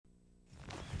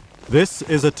This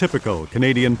is a typical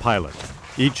Canadian pilot.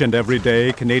 Each and every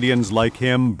day, Canadians like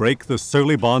him break the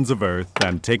surly bonds of Earth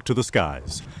and take to the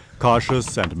skies.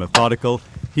 Cautious and methodical,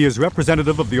 he is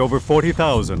representative of the over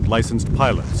 40,000 licensed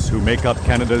pilots who make up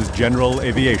Canada's general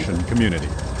aviation community.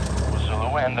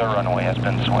 Zulu, and the runway has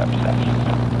been swept.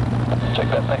 Check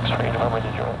that next rate, remember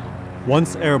to join.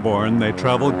 Once airborne, they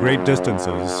travel great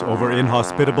distances over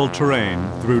inhospitable terrain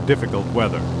through difficult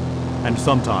weather. And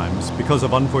sometimes, because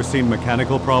of unforeseen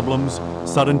mechanical problems,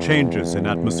 sudden changes in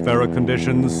atmospheric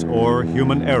conditions, or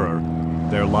human error,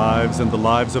 their lives and the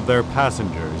lives of their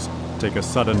passengers take a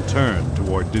sudden turn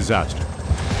toward disaster.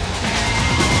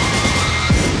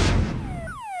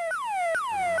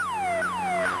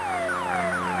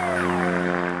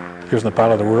 Here's the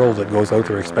part of the world that goes out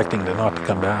there expecting to not to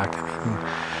come back. I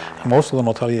mean, most of them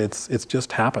will tell you it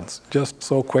just happens, just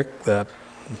so quick that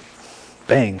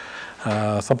bang.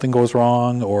 Something goes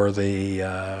wrong, or they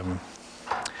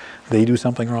do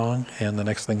something wrong, and the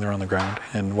next thing they're on the ground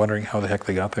and wondering how the heck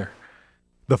they got there.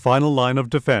 The final line of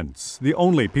defense, the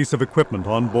only piece of equipment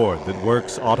on board that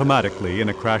works automatically in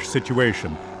a crash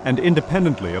situation and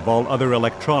independently of all other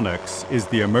electronics, is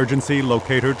the Emergency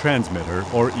Locator Transmitter,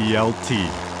 or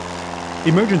ELT.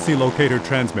 Emergency locator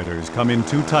transmitters come in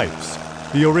two types.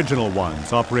 The original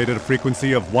ones operate at a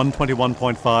frequency of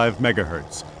 121.5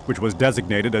 MHz, which was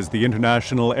designated as the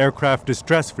International Aircraft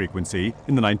Distress Frequency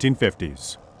in the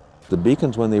 1950s. The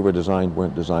beacons, when they were designed,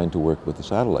 weren't designed to work with the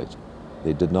satellites.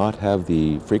 They did not have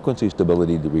the frequency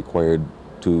stability required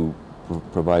to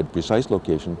provide precise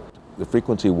location. The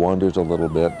frequency wanders a little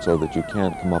bit so that you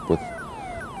can't come up with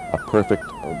a perfect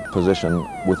position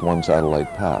with one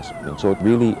satellite pass. And so it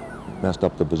really messed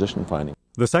up the position finding.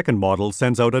 The second model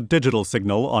sends out a digital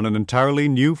signal on an entirely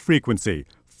new frequency,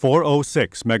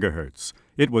 406 MHz.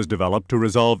 It was developed to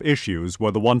resolve issues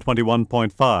where the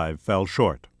 121.5 fell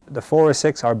short. The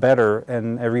 406 are better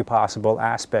in every possible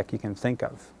aspect you can think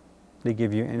of. They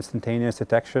give you instantaneous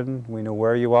detection. We know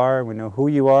where you are, we know who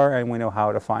you are, and we know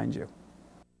how to find you.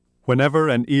 Whenever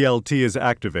an ELT is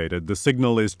activated, the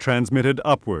signal is transmitted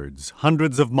upwards,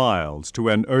 hundreds of miles, to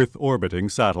an Earth-orbiting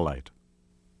satellite.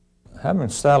 Having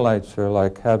satellites are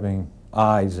like having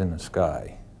eyes in the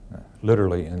sky,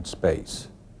 literally in space.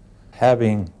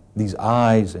 Having these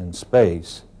eyes in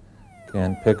space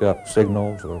can pick up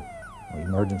signals or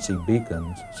emergency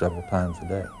beacons several times a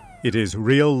day. It is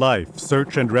real-life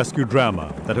search and rescue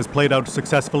drama that has played out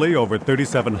successfully over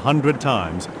 3,700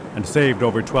 times and saved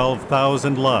over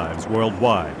 12,000 lives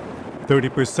worldwide.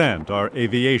 30% are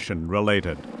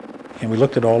aviation-related. And we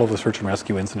looked at all of the search and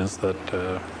rescue incidents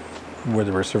that where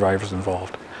there were survivors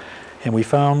involved. And we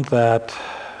found that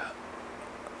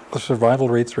the survival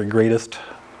rates were greatest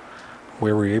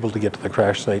where we were able to get to the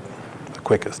crash site the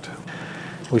quickest.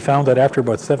 We found that after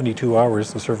about 72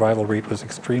 hours, the survival rate was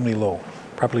extremely low,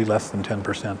 probably less than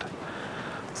 10%.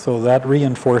 So that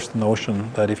reinforced the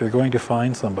notion that if you're going to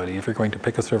find somebody, if you're going to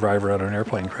pick a survivor out of an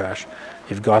airplane crash,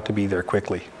 you've got to be there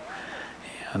quickly.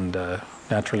 And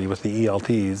naturally with the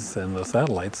ELTs and the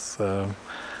satellites,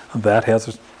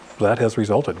 that has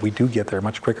resulted. We do get there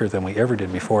much quicker than we ever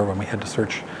did before when we had to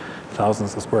search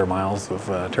thousands of square miles of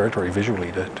territory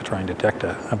visually to try and detect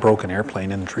a broken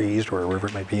airplane in trees or wherever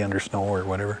it might be under snow or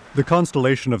whatever. The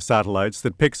constellation of satellites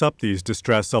that picks up these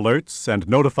distress alerts and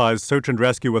notifies search and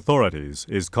rescue authorities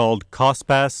is called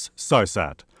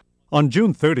COSPAS-SARSAT. On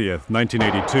June 30th,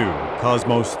 1982,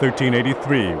 Cosmos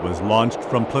 1383 was launched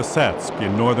from Plesetsk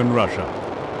in northern Russia.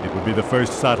 It would be the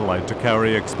first satellite to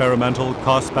carry experimental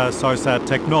COSPAS-SARSAT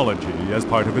technology as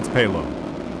part of its payload.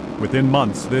 Within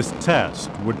months, this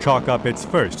test would chalk up its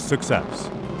first success.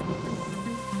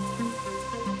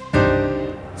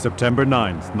 September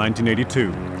 9th,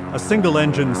 1982, a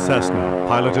single-engine Cessna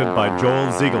piloted by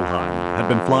Joel Ziegelheim had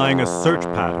been flying a search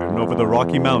pattern over the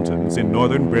Rocky Mountains in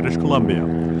northern British Columbia.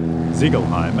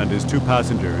 Ziegelheim and his two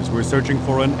passengers were searching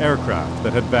for an aircraft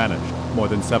that had vanished more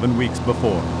than 7 weeks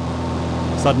before.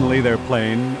 Suddenly, their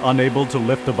plane, unable to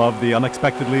lift above the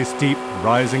unexpectedly steep,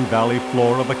 rising valley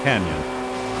floor of a canyon,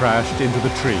 crashed into the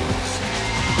trees.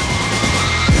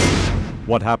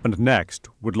 What happened next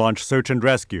would launch search and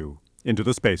rescue into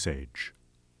the space age.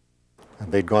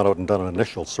 And they'd gone out and done an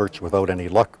initial search without any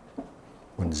luck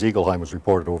when Ziegelheim was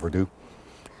reported overdue.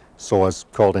 So I was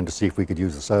called in to see if we could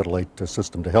use the satellite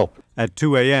system to help. At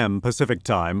 2 a.m. Pacific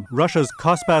time, Russia's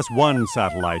COSPAS-1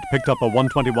 satellite picked up a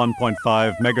 121.5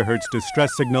 MHz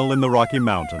distress signal in the Rocky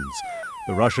Mountains.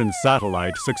 The Russian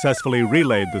satellite successfully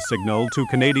relayed the signal to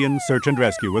Canadian search and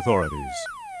rescue authorities.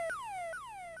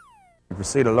 We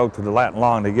proceeded out to the Latin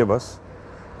Long they give us,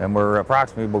 and we're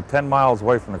approximately about 10 miles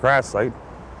away from the crash site,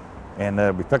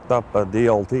 and we picked up a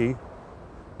DLT,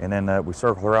 And then we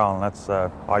circled around, and that's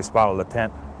I spotted the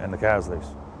tent and the casualties.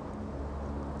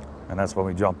 And that's when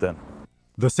we jumped in.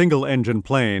 The single-engine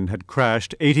plane had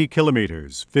crashed 80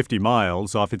 kilometers, 50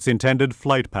 miles off its intended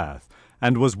flight path,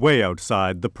 and was way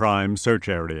outside the prime search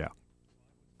area.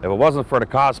 If it wasn't for the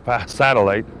COSPAS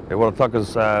satellite, it would have took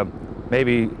us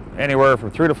maybe anywhere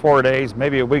from 3 to 4 days,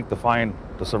 maybe a week to find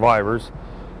the survivors.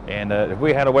 And if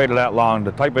we had waited that long,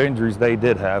 the type of injuries they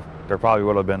did have, there probably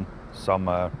would have been some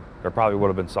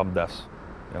deaths.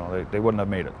 You know, they wouldn't have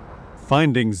made it.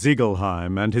 Finding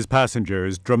Ziegelheim and his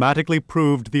passengers dramatically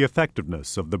proved the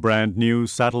effectiveness of the brand new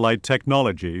satellite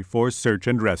technology for search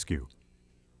and rescue.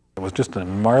 It was just a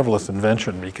marvelous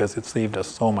invention because it saved us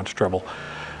so much trouble.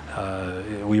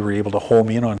 We were able to home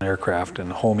in on aircraft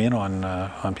and home in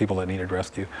on people that needed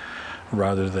rescue,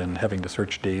 rather than having to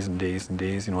search days and days and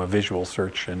days, you know, a visual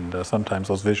search. And sometimes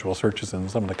those visual searches in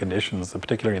some of the conditions,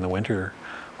 particularly in the winter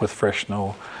with fresh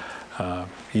snow,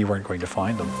 you weren't going to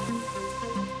find them.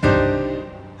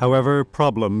 However,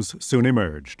 problems soon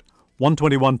emerged.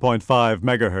 121.5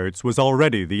 MHz was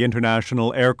already the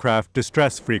international aircraft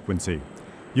distress frequency.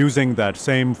 Using that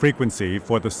same frequency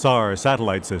for the SAR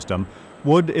satellite system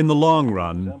would, in the long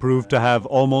run, prove to have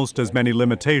almost as many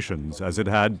limitations as it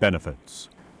had benefits.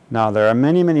 Now, there are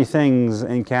many, many things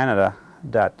in Canada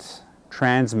that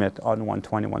transmit on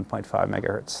 121.5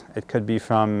 MHz. It could be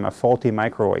from a faulty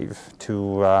microwave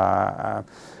to a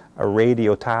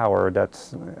radio tower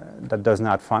that does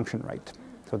not function right.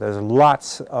 So there's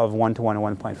lots of 1 to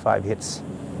 1.5 hits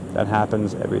that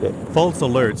happens every day. False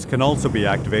alerts can also be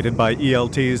activated by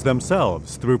ELTs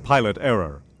themselves through pilot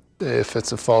error. If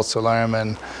it's a false alarm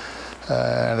and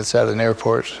it's at an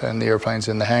airport and the airplane's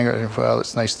in the hangar, well,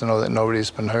 it's nice to know that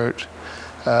nobody's been hurt.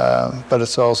 But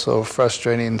it's also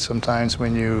frustrating sometimes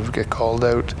when you get called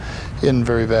out in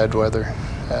very bad weather.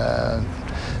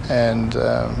 And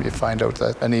you find out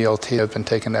that an ELT had been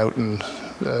taken out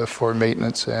for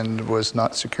maintenance and was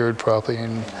not secured properly,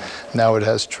 and now it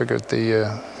has triggered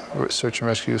the search and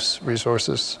rescue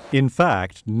resources. In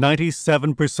fact,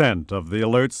 97% of the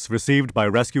alerts received by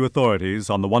rescue authorities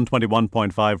on the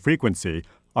 121.5 frequency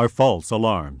are false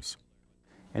alarms.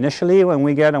 Initially, when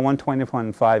we get a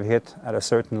 121.5 hit at a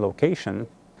certain location,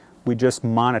 we just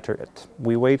monitor it.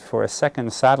 We wait for a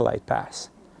second satellite pass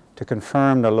to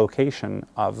confirm the location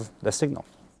of the signal.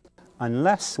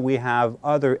 Unless we have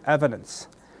other evidence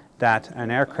that an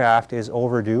aircraft is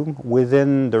overdue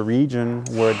within the region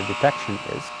where the detection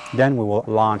is, then we will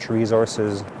launch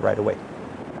resources right away.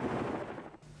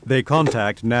 They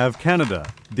contact NAV Canada,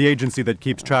 the agency that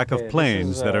keeps track of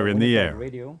planes that are in the air.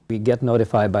 We get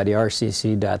notified by the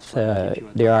RCC that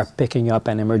they are picking up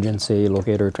an emergency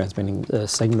locator transmitting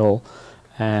signal,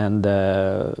 and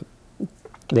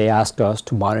they ask us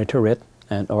to monitor it,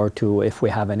 or to, if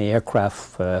we have any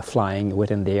aircraft flying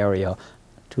within the area,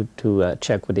 to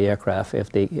check with the aircraft if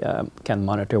they can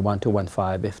monitor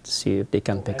 121.5 to see if they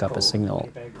can pick up a signal.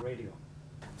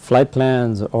 Flight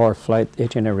plans or flight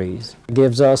itineraries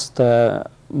gives us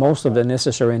most of the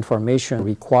necessary information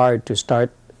required to start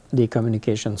the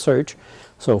communication search.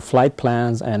 So flight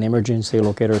plans and emergency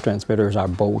locator transmitters are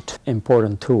both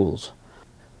important tools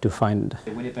to find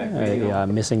a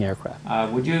missing aircraft.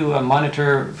 Would you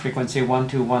monitor frequency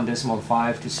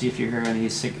 121.5 to see if you hear any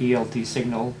ELT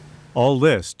signal? All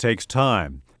this takes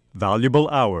time. Valuable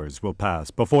hours will pass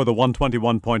before the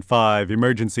 121.5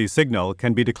 emergency signal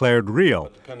can be declared real,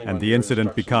 and the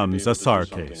incident becomes a SAR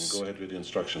case. Go ahead with the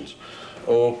instructions.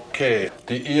 Okay,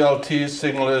 the ELT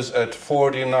signal is at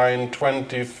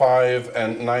 49.25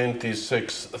 and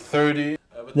 96.30.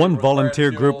 One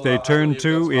volunteer group they turn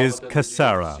to is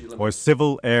CASARA, or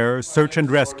Civil Air Search and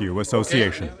Rescue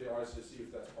Association.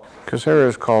 CASARA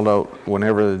is called out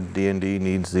whenever the D&D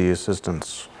needs the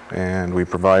assistance, and we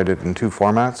provide it in two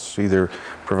formats, either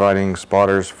providing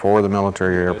spotters for the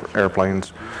military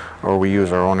airplanes, or we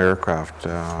use our own aircraft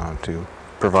to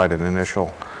provide an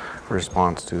initial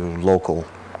response to local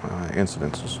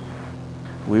incidences.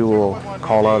 We will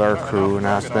call out our crew and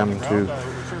ask them to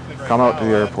come out to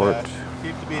the airport,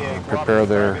 prepare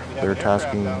their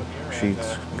tasking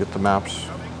sheets, get the maps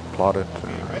plotted,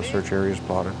 search areas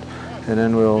plotted, and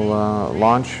then we'll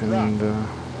launch and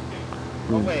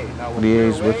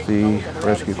liaise with the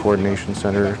Rescue Coordination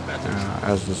Center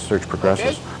as the search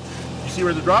progresses. You see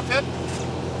where the drop hit?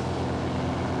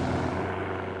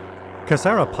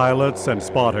 CASARA pilots and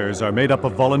spotters are made up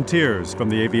of volunteers from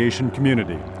the aviation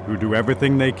community who do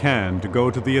everything they can to go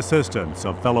to the assistance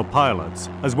of fellow pilots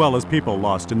as well as people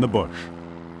lost in the bush.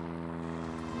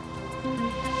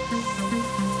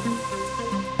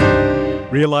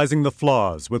 Realizing the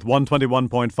flaws with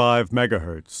 121.5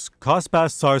 MHz,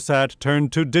 COSPAS SARSAT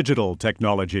turned to digital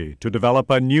technology to develop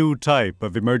a new type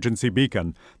of emergency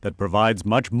beacon that provides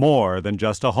much more than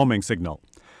just a homing signal.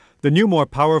 The new, more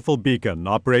powerful beacon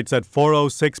operates at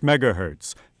 406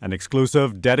 MHz, an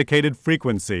exclusive, dedicated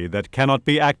frequency that cannot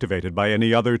be activated by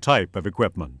any other type of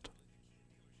equipment.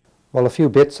 Well, a few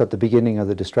bits at the beginning of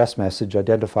the distress message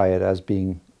identify it as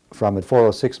being from a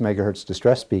 406 MHz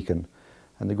distress beacon,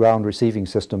 and the ground receiving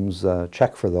systems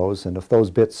check for those, and if those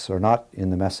bits are not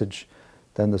in the message,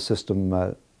 then the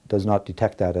system does not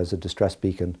detect that as a distress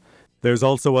beacon. There's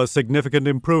also a significant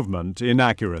improvement in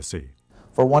accuracy.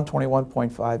 For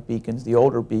 121.5 beacons, the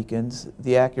older beacons,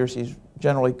 the accuracy is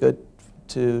generally good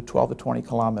to 12 to 20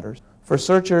 kilometers. For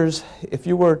searchers, if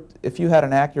you had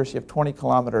an accuracy of 20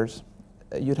 kilometers,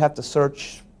 you'd have to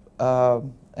search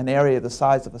an area the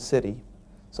size of a city,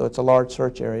 so it's a large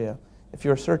search area. If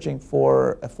you're searching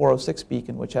for a 406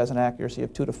 beacon, which has an accuracy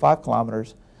of 2 to 5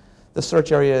 kilometers, the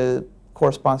search area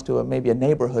corresponds to maybe a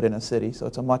neighborhood in a city, so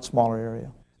it's a much smaller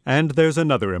area. And there's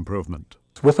another improvement.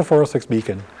 With the 406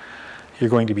 beacon, you're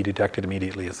going to be detected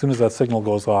immediately. As soon as that signal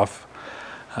goes off,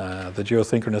 the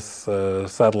geosynchronous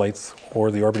satellites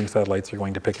or the orbiting satellites are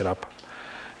going to pick it up.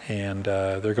 And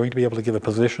they're going to be able to give a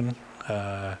position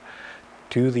to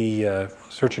the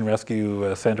search and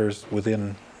rescue centers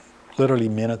within literally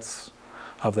minutes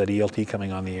of that ELT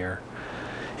coming on the air.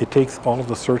 It takes all of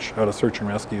the search out of search and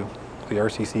rescue. The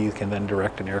RCC can then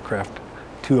direct an aircraft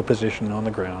to a position on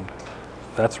the ground.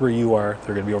 That's where you are.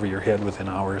 They're going to be over your head within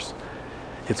hours.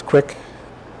 It's quick,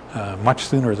 much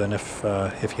sooner than if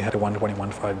you had a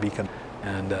 121.5 beacon.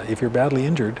 And if you're badly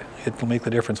injured, it will make the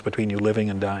difference between you living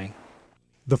and dying.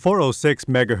 The 406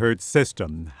 MHz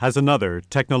system has another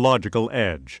technological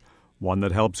edge, one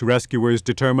that helps rescuers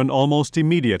determine almost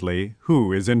immediately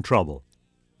who is in trouble.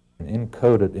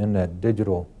 Encoded in that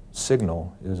digital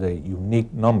signal is a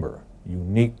unique number,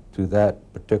 unique to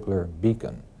that particular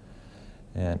beacon.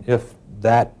 And if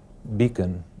that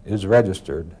beacon is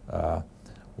registered,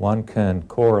 one can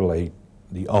correlate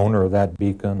the owner of that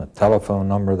beacon, a telephone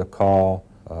number to call,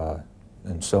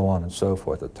 and so on and so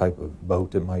forth, a type of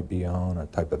boat it might be on, a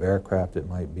type of aircraft it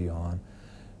might be on,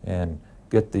 and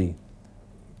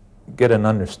get an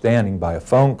understanding by a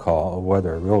phone call of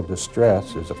whether a real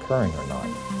distress is occurring or not.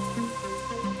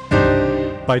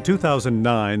 By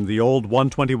 2009, the old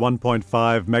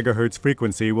 121.5 MHz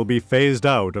frequency will be phased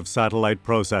out of satellite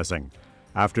processing.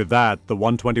 After that, the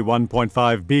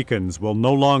 121.5 beacons will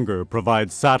no longer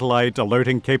provide satellite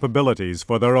alerting capabilities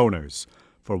for their owners.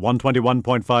 For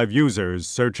 121.5 users,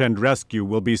 search and rescue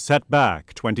will be set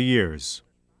back 20 years.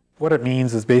 What it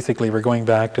means is basically we're going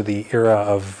back to the era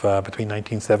of between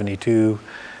 1972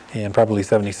 and probably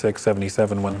 76,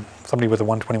 77, when somebody with a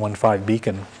 121.5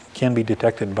 beacon can be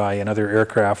detected by another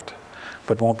aircraft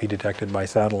but won't be detected by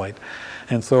satellite.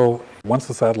 And so once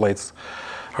the satellites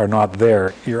are not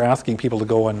there, you're asking people to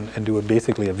go and do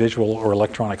basically a visual or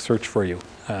electronic search for you.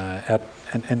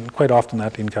 And quite often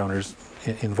that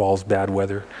involves bad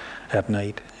weather at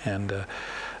night, and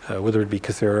whether it be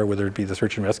Casera, whether it be the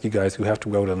search and rescue guys who have to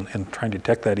go out and try and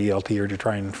detect that ELT or to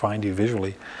try and find you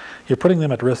visually, you're putting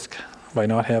them at risk by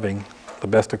not having the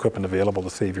best equipment available to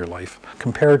save your life,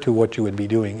 compared to what you would be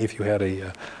doing if you had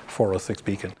a 406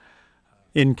 beacon.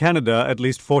 In Canada, at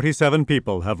least 47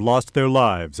 people have lost their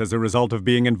lives as a result of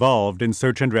being involved in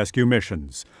search and rescue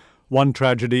missions. One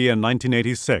tragedy in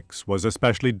 1986 was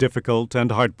especially difficult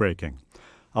and heartbreaking.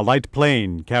 A light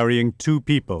plane carrying 2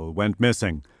 people went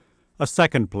missing. A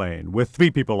second plane with 3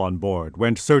 people on board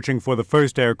went searching for the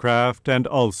first aircraft and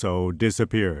also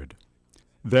disappeared.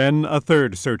 Then a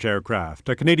third search aircraft,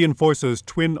 a Canadian Forces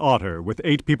Twin Otter with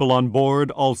 8 people on board,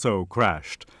 also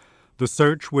crashed. The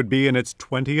search would be in its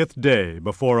 20th day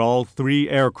before all 3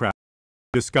 aircraft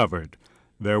were discovered.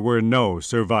 There were no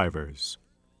survivors.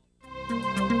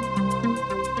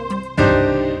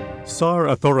 SAR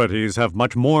authorities have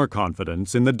much more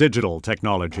confidence in the digital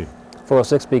technology.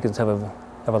 406 beacons have a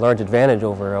large advantage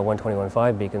over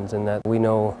 121.5 beacons in that we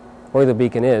know where the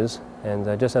beacon is,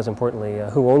 and just as importantly,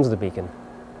 who owns the beacon.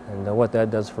 And what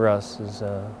that does for us is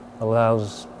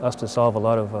allows us to solve a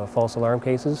lot of false alarm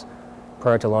cases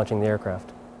prior to launching the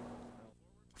aircraft.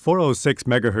 406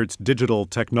 MHz digital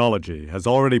technology has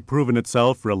already proven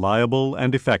itself reliable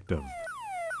and effective.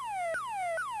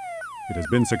 It has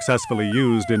been successfully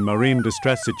used in marine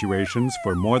distress situations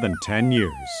for more than 10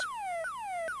 years.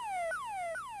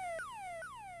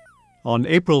 On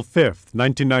April 5,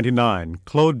 1999,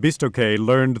 Claude Bistoquet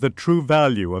learned the true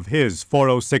value of his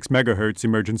 406 MHz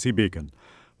emergency beacon.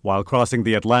 While crossing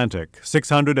the Atlantic,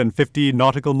 650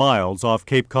 nautical miles off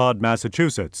Cape Cod,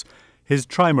 Massachusetts, His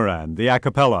trimaran, the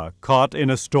Acapella, caught in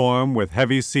a storm with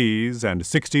heavy seas and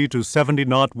 60 to 70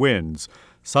 knot winds,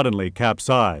 suddenly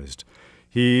capsized.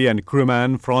 He and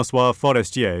crewman François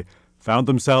Forestier found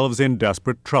themselves in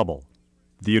desperate trouble.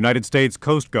 The United States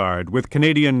Coast Guard, with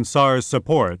Canadian SARS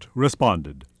support,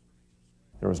 responded.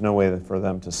 There was no way for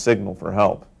them to signal for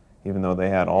help, even though they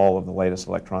had all of the latest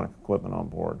electronic equipment on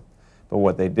board. But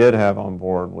what they did have on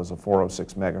board was a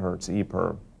 406 megahertz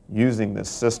EPIRB. Using this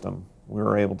system, we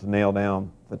were able to nail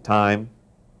down the time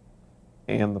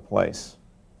and the place.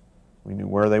 We knew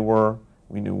where they were,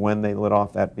 we knew when they lit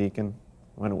off that beacon,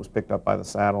 when it was picked up by the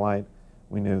satellite,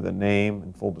 we knew the name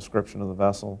and full description of the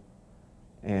vessel,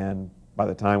 and by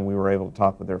the time we were able to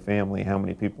talk with their family, how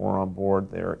many people were on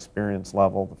board, their experience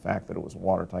level, the fact that it was a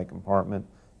watertight compartment,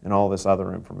 and all this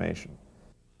other information.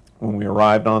 When we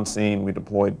arrived on scene, we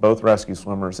deployed both rescue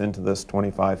swimmers into this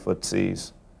 25-foot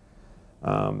seas.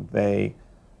 They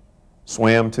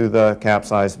swam to the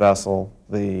capsized vessel.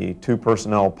 The two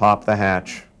personnel popped the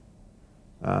hatch,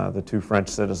 the two French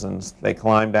citizens. They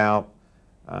climbed out,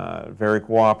 very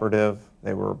cooperative.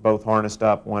 They were both harnessed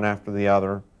up, one after the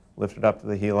other, lifted up to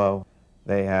the helo.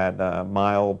 They had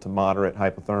mild to moderate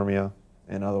hypothermia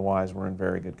and otherwise were in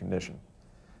very good condition.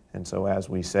 And so, as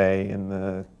we say in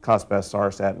the cost-best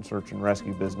SARSAT and search and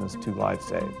rescue business, 2 lives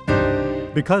saved.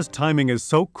 Because timing is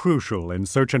so crucial in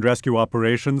search and rescue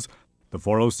operations, the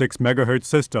 406 megahertz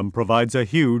system provides a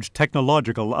huge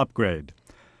technological upgrade.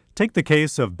 Take the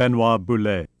case of Benoit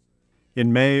Boulet.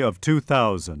 In May of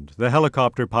 2000, the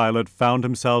helicopter pilot found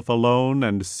himself alone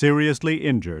and seriously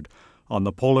injured on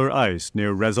the polar ice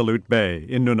near Resolute Bay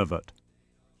in Nunavut.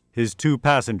 His 2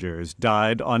 passengers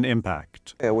died on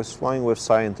impact. I was flying with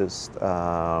scientists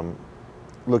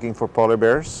looking for polar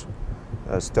bears,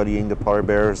 studying the polar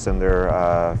bears and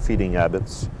their feeding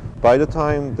habits. By the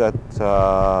time that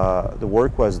the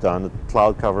work was done, the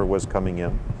cloud cover was coming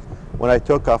in. When I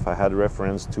took off, I had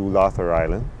reference to Locator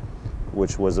Island,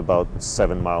 which was about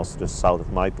 7 miles to the south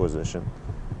of my position.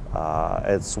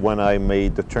 It's when I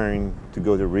made the turn to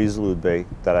go to Resolute Bay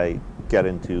that I get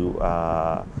into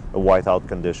a whiteout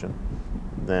condition.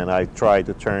 Then I tried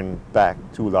to turn back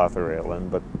to Locator Island,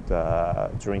 but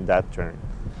during that turn,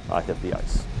 I hit the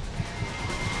ice.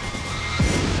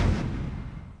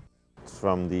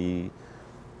 From the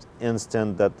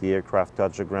instant that the aircraft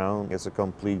touched the ground, it's a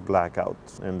complete blackout.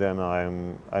 And then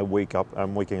I'm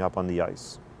waking up on the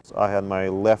ice. So I had my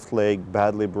left leg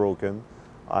badly broken.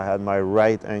 I had my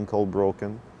right ankle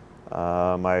broken.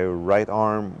 My right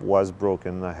arm was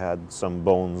broken. I had some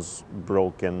bones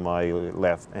broken in my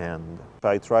left hand.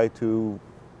 I tried to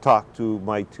talk to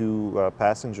my 2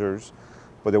 passengers,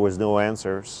 but there was no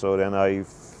answer. So then I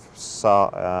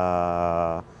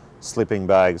saw sleeping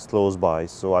bags close by.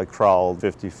 So I crawled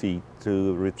 50 feet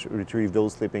to retrieve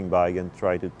those sleeping bags and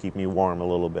try to keep me warm a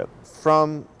little bit.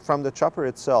 From the chopper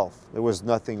itself, there was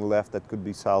nothing left that could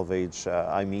be salvaged.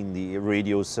 I mean the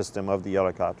radio system of the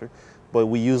helicopter. But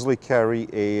we usually carry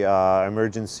a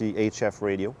emergency HF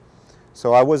radio.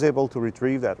 So I was able to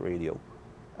retrieve that radio.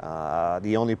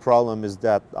 The only problem is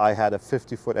that I had a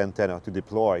 50-foot antenna to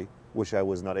deploy, which I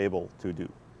was not able to do.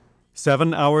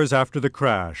 7 hours after the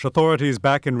crash, authorities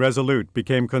back in Resolute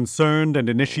became concerned and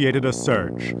initiated a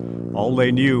search. All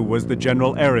they knew was the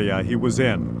general area he was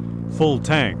in. Full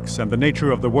tanks and the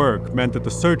nature of the work meant that the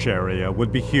search area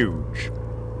would be huge.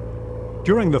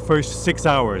 During the first 6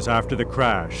 hours after the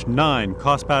crash, 9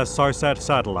 COSPAS SARSAT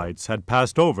satellites had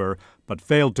passed over but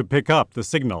failed to pick up the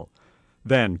signal.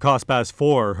 Then COSPAS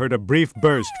 4 heard a brief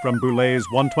burst from Boulet's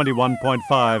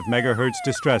 121.5 megahertz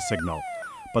distress signal,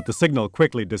 but the signal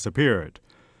quickly disappeared.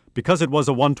 Because it was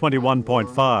a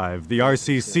 121.5, the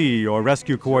RCC, or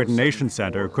Rescue Coordination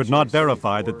Center, could not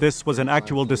verify that this was an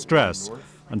actual distress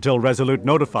until Resolute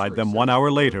notified them 1 hour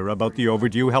later about the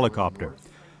overdue helicopter.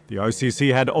 The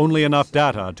RCC had only enough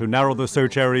data to narrow the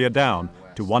search area down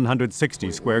to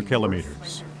 160 square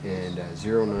kilometers. And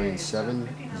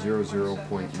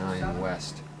 09700.9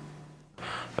 west.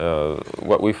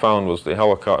 What we found was the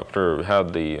helicopter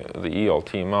had the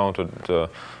ELT mounted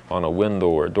on a window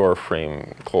or door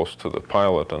frame close to the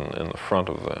pilot and in the front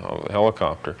of the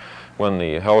helicopter. When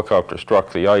the helicopter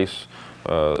struck the ice,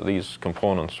 these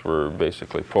components were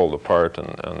basically pulled apart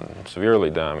and severely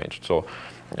damaged. So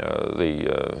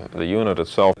the unit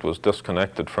itself was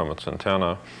disconnected from its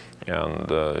antenna,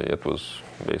 and it was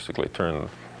basically turned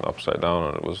upside down,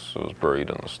 and it was buried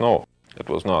in the snow. It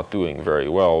was not doing very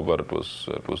well, but it was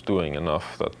doing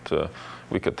enough that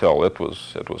we could tell it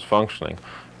was functioning,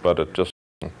 but it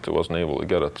wasn't able to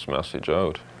get its message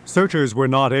out. Searchers were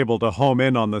not able to home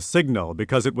in on the signal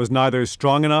because it was neither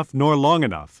strong enough nor long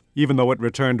enough, even though it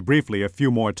returned briefly a few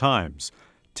more times.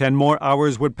 10 more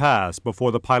hours would pass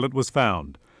before the pilot was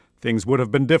found. Things would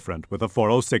have been different with a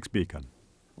 406 beacon.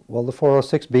 Well, the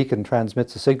 406 beacon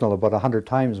transmits a signal about 100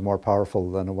 times more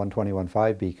powerful than a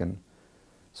 121.5 beacon.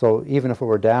 So even if it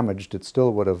were damaged, it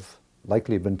still would have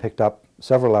likely been picked up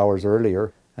several hours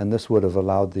earlier, and this would have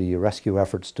allowed the rescue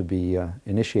efforts to be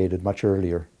initiated much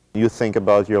earlier. You think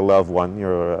about your loved one,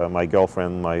 my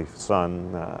girlfriend, my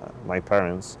son, my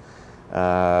parents.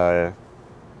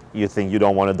 You think you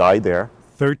don't want to die there.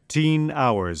 13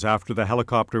 hours after the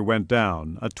helicopter went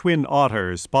down, a twin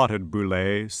otter spotted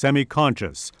Boulay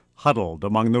semi-conscious, huddled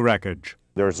among the wreckage.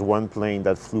 There's one plane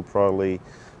that flew probably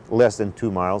less than 2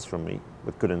 miles from me,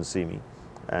 but couldn't see me.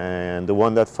 And the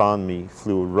one that found me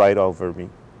flew right over me,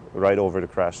 right over the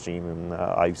crash scene, and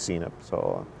I've seen it.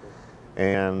 So,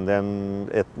 and then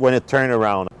when it turned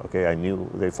around, okay, I knew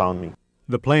they found me.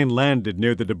 The plane landed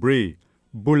near the debris.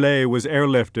 Boulay was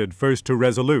airlifted first to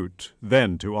Resolute,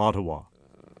 then to Ottawa.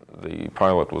 The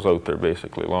pilot was out there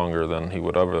basically longer than he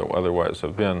would otherwise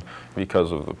have been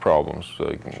because of the problems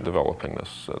developing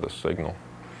this signal.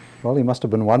 Well, he must have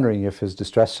been wondering if his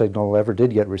distress signal ever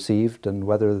did get received and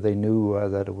whether they knew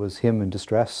that it was him in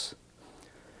distress.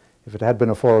 If it had been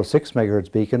a 406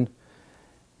 megahertz beacon,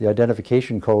 the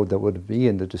identification code that would be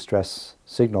in the distress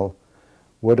signal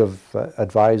would have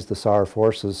advised the SAR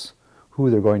forces who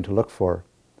they're going to look for.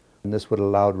 And this would have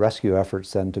allowed rescue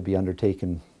efforts then to be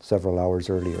undertaken several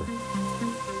hours earlier.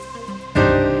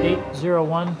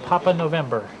 801 Papa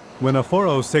November. When a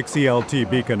 406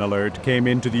 ELT beacon alert came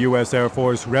into the U.S. Air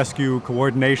Force Rescue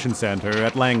Coordination Center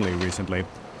at Langley recently,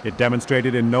 it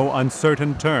demonstrated in no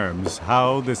uncertain terms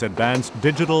how this advanced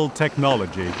digital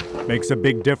technology makes a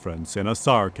big difference in a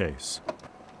SAR case.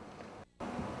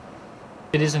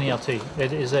 It is an ELT.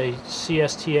 It is a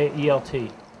CSTA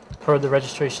ELT per the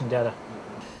registration data.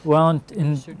 Well,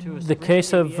 in the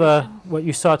case of what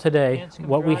you saw today,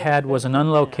 what we had was an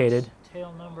unlocated,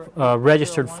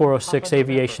 registered 406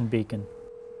 aviation beacon.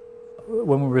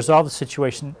 When we resolved the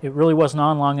situation, it really wasn't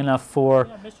on long enough for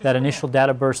that initial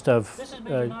data burst of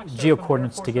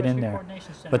geocoordinates to get in there.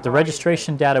 But the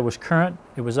registration data was current,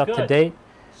 it was up to date,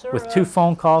 with 2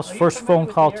 phone calls. First phone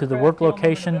call to the work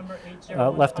location,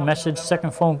 left a message.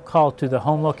 Second phone call to the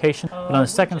home location. But on the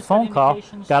second phone call,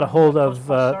 got a hold of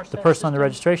the person on the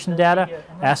registration data,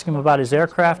 asked him about his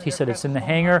aircraft. He said, it's in the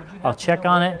hangar, I'll check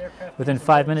on it. Within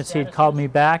 5 minutes, he had called me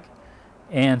back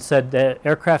and said the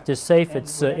aircraft is safe,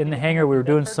 it's in the hangar. We were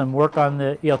doing some work on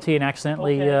the ELT and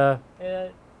accidentally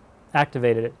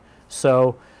activated it.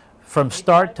 So from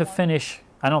start to finish,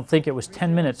 I don't think it was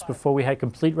 10 minutes before we had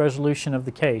complete resolution of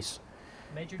the case,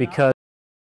 because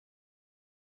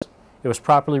it was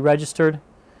properly registered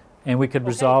and we could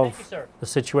resolve the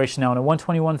situation. Now in a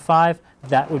 121.5,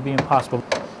 that would be impossible.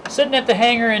 Sitting at the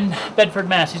hangar in Bedford,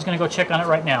 Mass. He's going to go check on it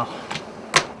right now.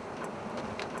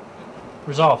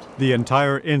 Resolved. The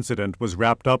entire incident was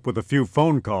wrapped up with a few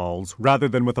phone calls rather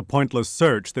than with a pointless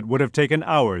search that would have taken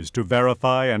hours to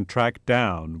verify and track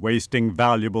down, wasting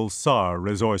valuable SAR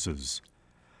resources.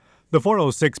 The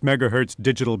 406 megahertz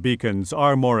digital beacons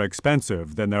are more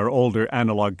expensive than their older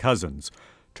analog cousins.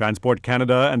 Transport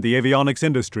Canada and the avionics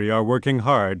industry are working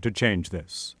hard to change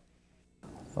this.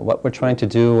 What we're trying to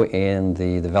do in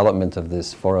the development of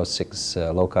this 406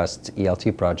 low-cost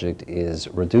ELT project is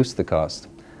reduce the cost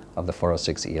of the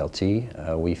 406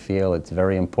 ELT. We feel it's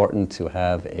very important to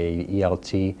have a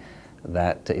ELT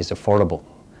that is affordable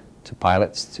to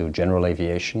pilots, to general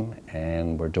aviation,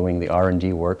 and we're doing the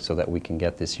R&D work so that we can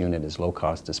get this unit as low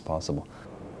cost as possible.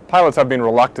 Pilots have been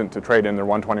reluctant to trade in their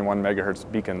 121 megahertz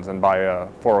beacons and buy a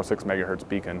 406 megahertz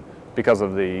beacon because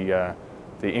of the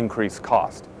increased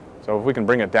cost. So if we can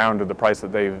bring it down to the price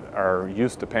that they are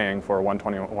used to paying for a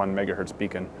 121 megahertz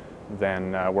beacon,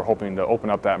 then we're hoping to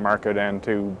open up that market and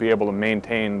to be able to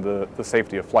maintain the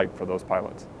safety of flight for those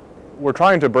pilots. We're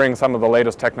trying to bring some of the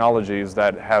latest technologies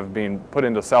that have been put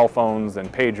into cell phones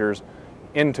and pagers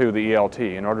into the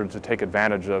ELT in order to take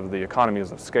advantage of the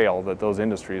economies of scale that those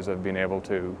industries have been able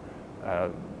to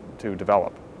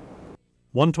develop.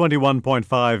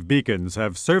 121.5 beacons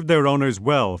have served their owners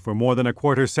well for more than a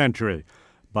quarter century,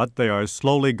 but they are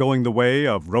slowly going the way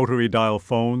of rotary dial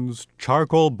phones,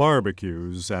 charcoal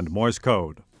barbecues, and Morse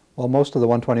code. Well, most of the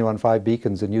 121.5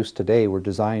 beacons in use today were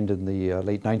designed in the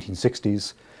late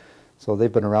 1960s, so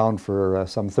they've been around for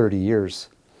some 30 years.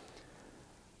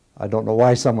 I don't know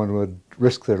why someone would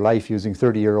risk their life using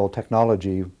 30-year-old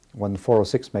technology when the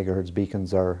 406 megahertz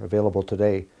beacons are available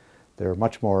today. They're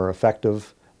much more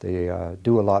effective, they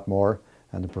do a lot more,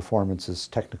 and the performance is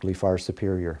technically far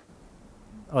superior.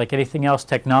 like anything else,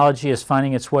 technology is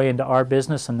finding its way into our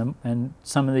business, and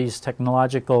some of these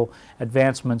technological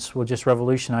advancements will just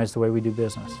revolutionize the way we do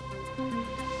business.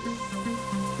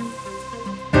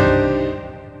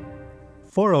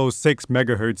 406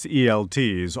 MHz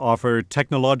ELTs offer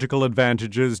technological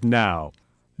advantages now.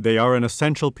 They are an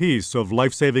essential piece of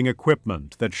life-saving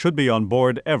equipment that should be on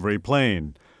board every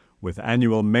plane. With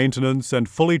annual maintenance and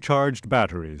fully charged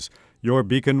batteries, your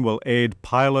beacon will aid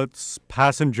pilots,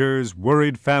 passengers,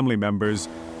 worried family members,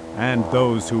 and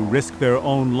those who risk their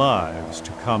own lives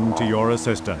to come to your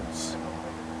assistance.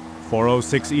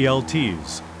 406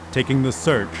 ELTs, taking the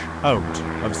search out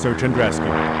of search and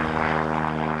rescue.